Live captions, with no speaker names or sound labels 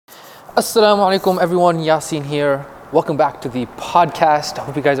Assalamu alaikum everyone, Yasin here. Welcome back to the podcast. I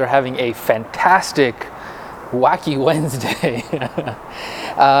hope you guys are having a fantastic, wacky Wednesday.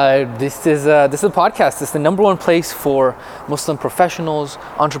 This is a podcast. This is the number one place for Muslim professionals,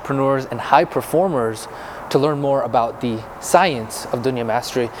 entrepreneurs, and high performers to learn more about the science of dunya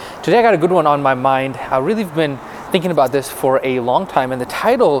mastery. Today I got a good one on my mind. I really have been thinking about this for a long time, and the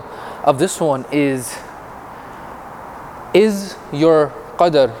title of this one is your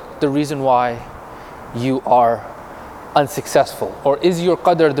qadr the reason why you are unsuccessful? Or is your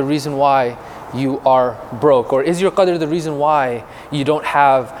qadr the reason why you are broke? Or is your qadr the reason why you don't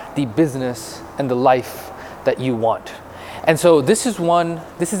have the business and the life that you want? And so this is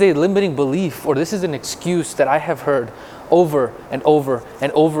a limiting belief, or this is an excuse that I have heard over and over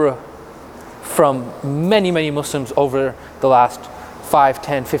and over from many, many Muslims over the last 5,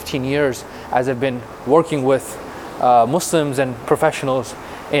 10, 15 years as I've been working with Muslims and professionals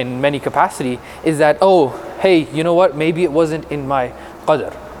in many capacity, is that, oh, hey, you know what, maybe it wasn't in my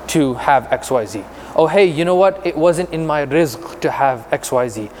qadr to have XYZ. Oh, hey, you know what, it wasn't in my rizq to have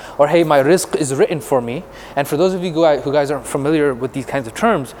XYZ. Or hey, my rizq is written for me. And for those of you who guys aren't familiar with these kinds of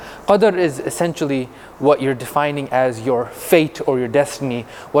terms, qadr is essentially what you're defining as your fate or your destiny,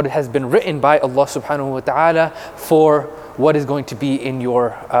 what has been written by Allah subhanahu wa ta'ala for what is going to be in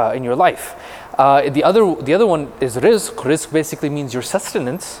your life. The other one is rizq. Rizq basically means your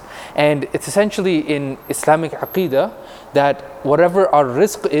sustenance, and it's essentially in Islamic Aqidah that whatever our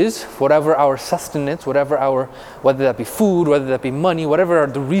rizq is, whatever our sustenance, whether that be food, whether that be money, whatever are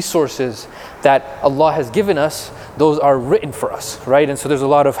the resources that Allah has given us, those are written for us, right? And so there's a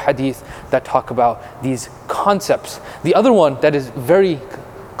lot of hadith that talk about these concepts. The other one that is very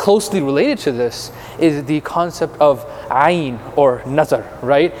closely related to this is the concept of ayn or nazar,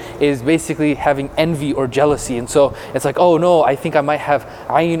 right? Is basically having envy or jealousy. And so it's like, oh no, I think I might have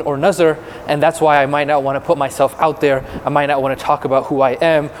ayn or nazar, and that's why I might not want to put myself out there. I might not want to talk about who I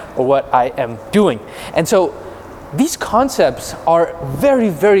am or what I am doing. And so these concepts are very,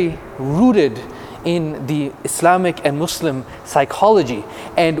 very rooted in the Islamic and Muslim psychology.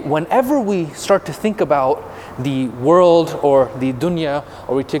 And whenever we start to think about the world or the dunya,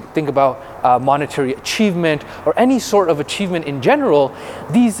 or we think about monetary achievement or any sort of achievement in general,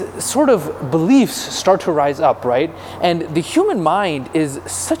 these sort of beliefs start to rise up, right? And the human mind is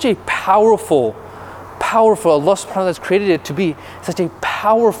such a powerful, Allah subhanahu wa ta'ala has created it to be such a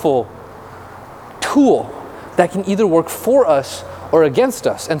powerful tool that can either work for us or against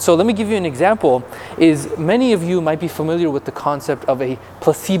us. And so let me give you an example. Is many of you might be familiar with the concept of a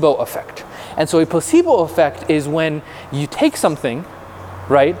placebo effect. And so a placebo effect is when you take something,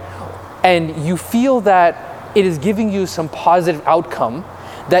 right, and you feel that it is giving you some positive outcome,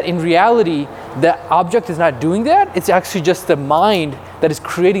 that in reality the object is not doing that. It's actually just the mind that is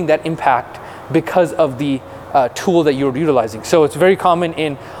creating that impact because of the tool that you're utilizing. So it's very common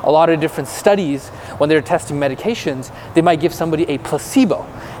in a lot of different studies when they're testing medications, they might give somebody a placebo.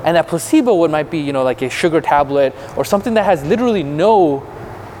 And that placebo might be, like a sugar tablet or something that has literally no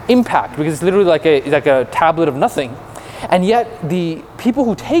impact, because it's literally like a tablet of nothing. And yet the people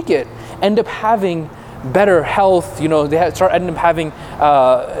who take it end up having better health, they end up having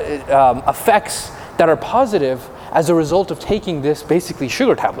effects that are positive as a result of taking this basically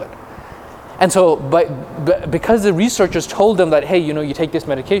sugar tablet. And so, but because the researchers told them that, hey, you take this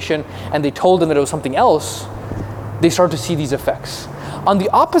medication, and they told them that it was something else, they start to see these effects. On the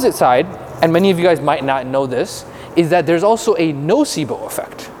opposite side, and many of you guys might not know this, is that there's also a nocebo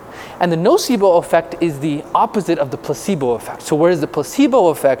effect. And the nocebo effect is the opposite of the placebo effect. So whereas the placebo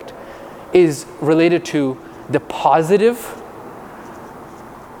effect is related to the positive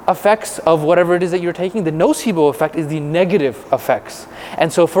effects of whatever it is that you're taking, the nocebo effect is the negative effects.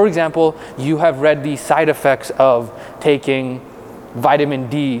 And so, for example, you have read the side effects of taking vitamin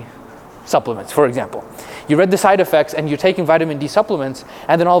D supplements, for example. You read the side effects and you're taking vitamin D supplements,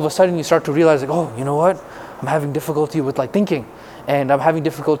 and then all of a sudden you start to realize, like, oh, you know what? I'm having difficulty with thinking, and I'm having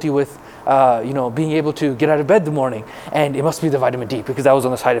difficulty with being able to get out of bed in the morning, and it must be the vitamin D because that was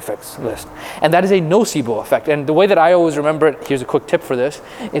on the side effects list. And that is a nocebo effect. And the way that I always remember it, here's a quick tip for this,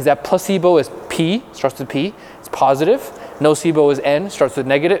 is that placebo is P, starts with P, it's positive. Nocebo is N, starts with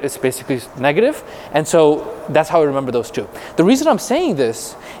negative, it's basically negative. And so that's how I remember those two. The reason I'm saying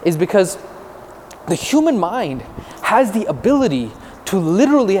this is because the human mind has the ability to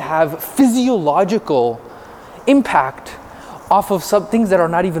literally have physiological impact off of some things that are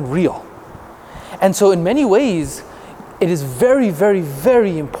not even real. And so in many ways, it is very, very,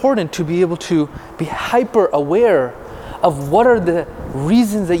 very important to be able to be hyper aware of what are the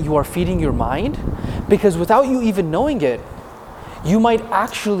reasons that you are feeding your mind, because without you even knowing it, you might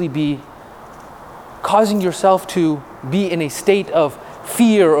actually be causing yourself to be in a state of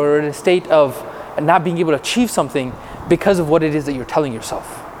fear or in a state of not being able to achieve something because of what it is that you're telling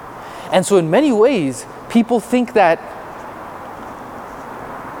yourself. And so in many ways, people think that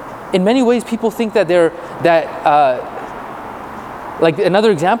like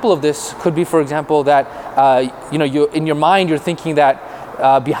another example of this could be, for example, that you in your mind you're thinking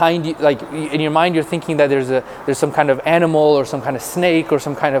that behind you, like in your mind you're thinking that there's some kind of animal or some kind of snake or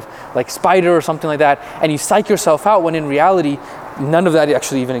some kind of like spider or something like that, and you psych yourself out when in reality none of that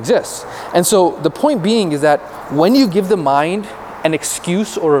actually even exists. And so the point being is that when you give the mind an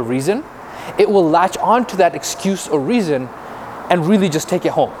excuse or a reason, it will latch on to that excuse or reason and really just take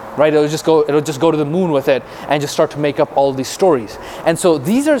it home, right? It'll just go to the moon with it and just start to make up all these stories. And so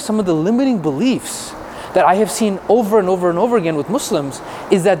these are some of the limiting beliefs that I have seen over and over and over again with Muslims,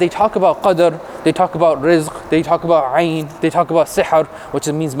 is that they talk about qadr, they talk about rizq, they talk about ayn, they talk about sihr, which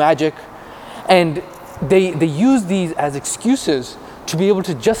means magic, and they use these as excuses to be able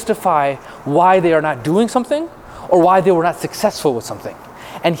to justify why they are not doing something or why they were not successful with something.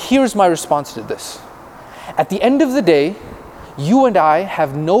 And here's my response to this. At the end of the day, you and I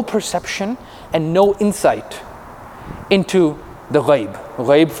have no perception and no insight into the ghaib.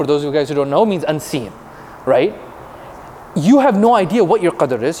 Ghaib, for those of you guys who don't know, means unseen, right? You have no idea what your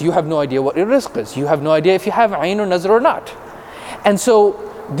qadr is. You have no idea what your rizq is. You have no idea if you have ayn or nazr or not. And so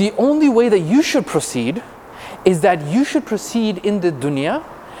the only way that you should proceed is that you should proceed in the dunya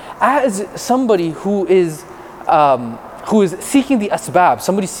as somebody who is seeking the asbab,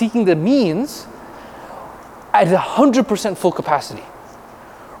 somebody seeking the means at 100% full capacity,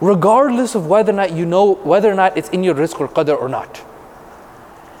 regardless of whether or not you know whether or not it's in your rizq or qadr or not.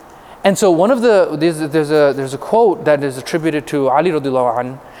 And so there's a quote that is attributed to Ali radiallahu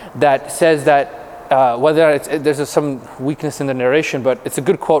anh that says that there's some weakness in the narration, but it's a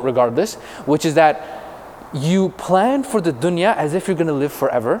good quote regardless, which is that you plan for the dunya as if you're going to live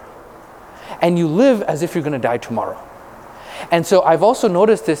forever, and you live as if you're going to die tomorrow. And so I've also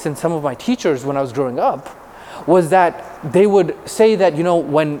noticed this in some of my teachers when I was growing up, was that they would say that,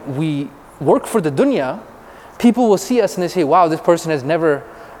 when we work for the dunya, people will see us and they say, wow, this person has never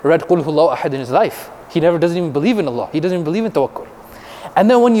read Qul Huwallahu Ahad in his life. He doesn't even believe in Allah. He doesn't even believe in tawakkul. And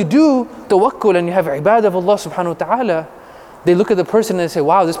then when you do tawakkul and you have ibadah of Allah subhanahu wa ta'ala, they look at the person and they say,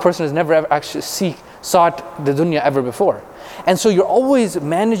 wow, this person has never ever actually sought the dunya ever before. And so you're always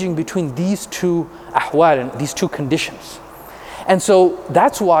managing between these two ahwal and these two conditions. And so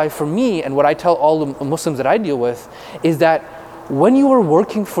that's why for me, and what I tell all the Muslims that I deal with, is that when you are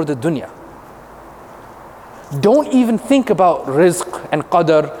working for the dunya, don't even think about rizq and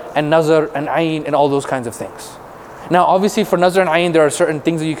qadr and nazar and ayn and all those kinds of things. Now obviously for nazar and ayn there are certain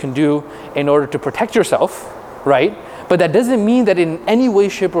things that you can do in order to protect yourself, right? But that doesn't mean that in any way,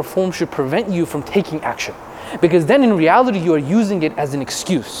 shape or form should prevent you from taking action, because then in reality you are using it as an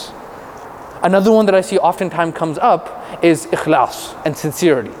excuse. Another one that I see oftentimes comes up is ikhlas and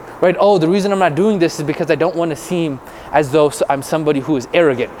sincerity, right? Oh, the reason I'm not doing this is because I don't want to seem as though I'm somebody who is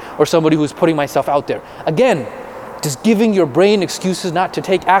arrogant or somebody who is putting myself out there. Again, just giving your brain excuses not to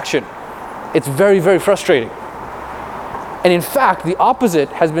take action. It's very, very frustrating. And in fact, the opposite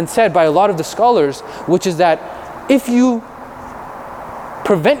has been said by a lot of the scholars, which is that if you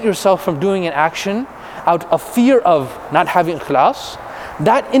prevent yourself from doing an action out of fear of not having ikhlas,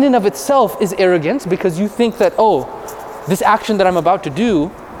 that in and of itself is arrogance, because you think that, oh, this action that I'm about to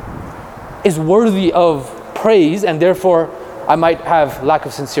do is worthy of praise and therefore I might have lack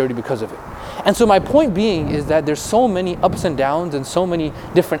of sincerity because of it. And so my point being is that there's so many ups and downs and so many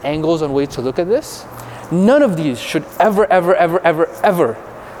different angles and ways to look at this. None of these should ever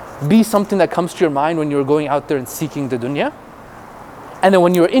be something that comes to your mind when you're going out there and seeking the dunya. And then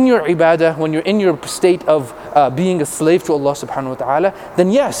when you're in your ibadah, when you're in your state of being a slave to Allah subhanahu wa ta'ala, then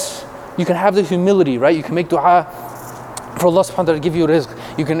yes, you can have the humility, right? You can make dua for Allah subhanahu wa ta'ala to give you rizq.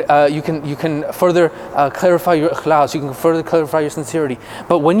 You can further clarify your ikhlas, you can further clarify your sincerity.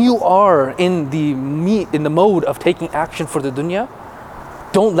 But when you are in the mode of taking action for the dunya,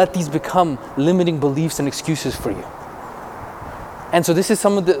 don't let these become limiting beliefs and excuses for you. And so this is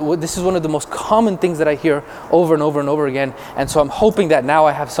one of the most common things that I hear over and over and over again. And so I'm hoping that now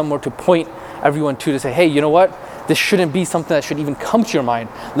I have somewhere to point everyone to say, hey, you know what? This shouldn't be something that should even come to your mind.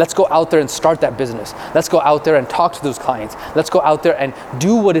 Let's go out there and start that business. Let's go out there and talk to those clients. Let's go out there and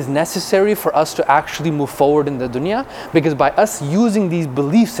do what is necessary for us to actually move forward in the dunya. Because by us using these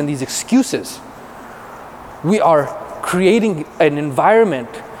beliefs and these excuses, we are creating an environment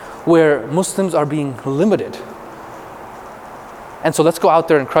where Muslims are being limited. And so let's go out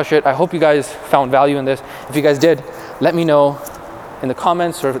there and crush it. I hope you guys found value in this. If you guys did, let me know. in the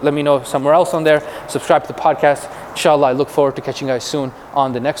comments, or let me know somewhere else on there. Subscribe to the podcast. Inshallah, I look forward to catching you guys soon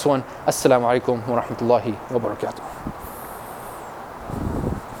on the next one. Assalamu alaikum wa rahmatullahi wa barakatuh.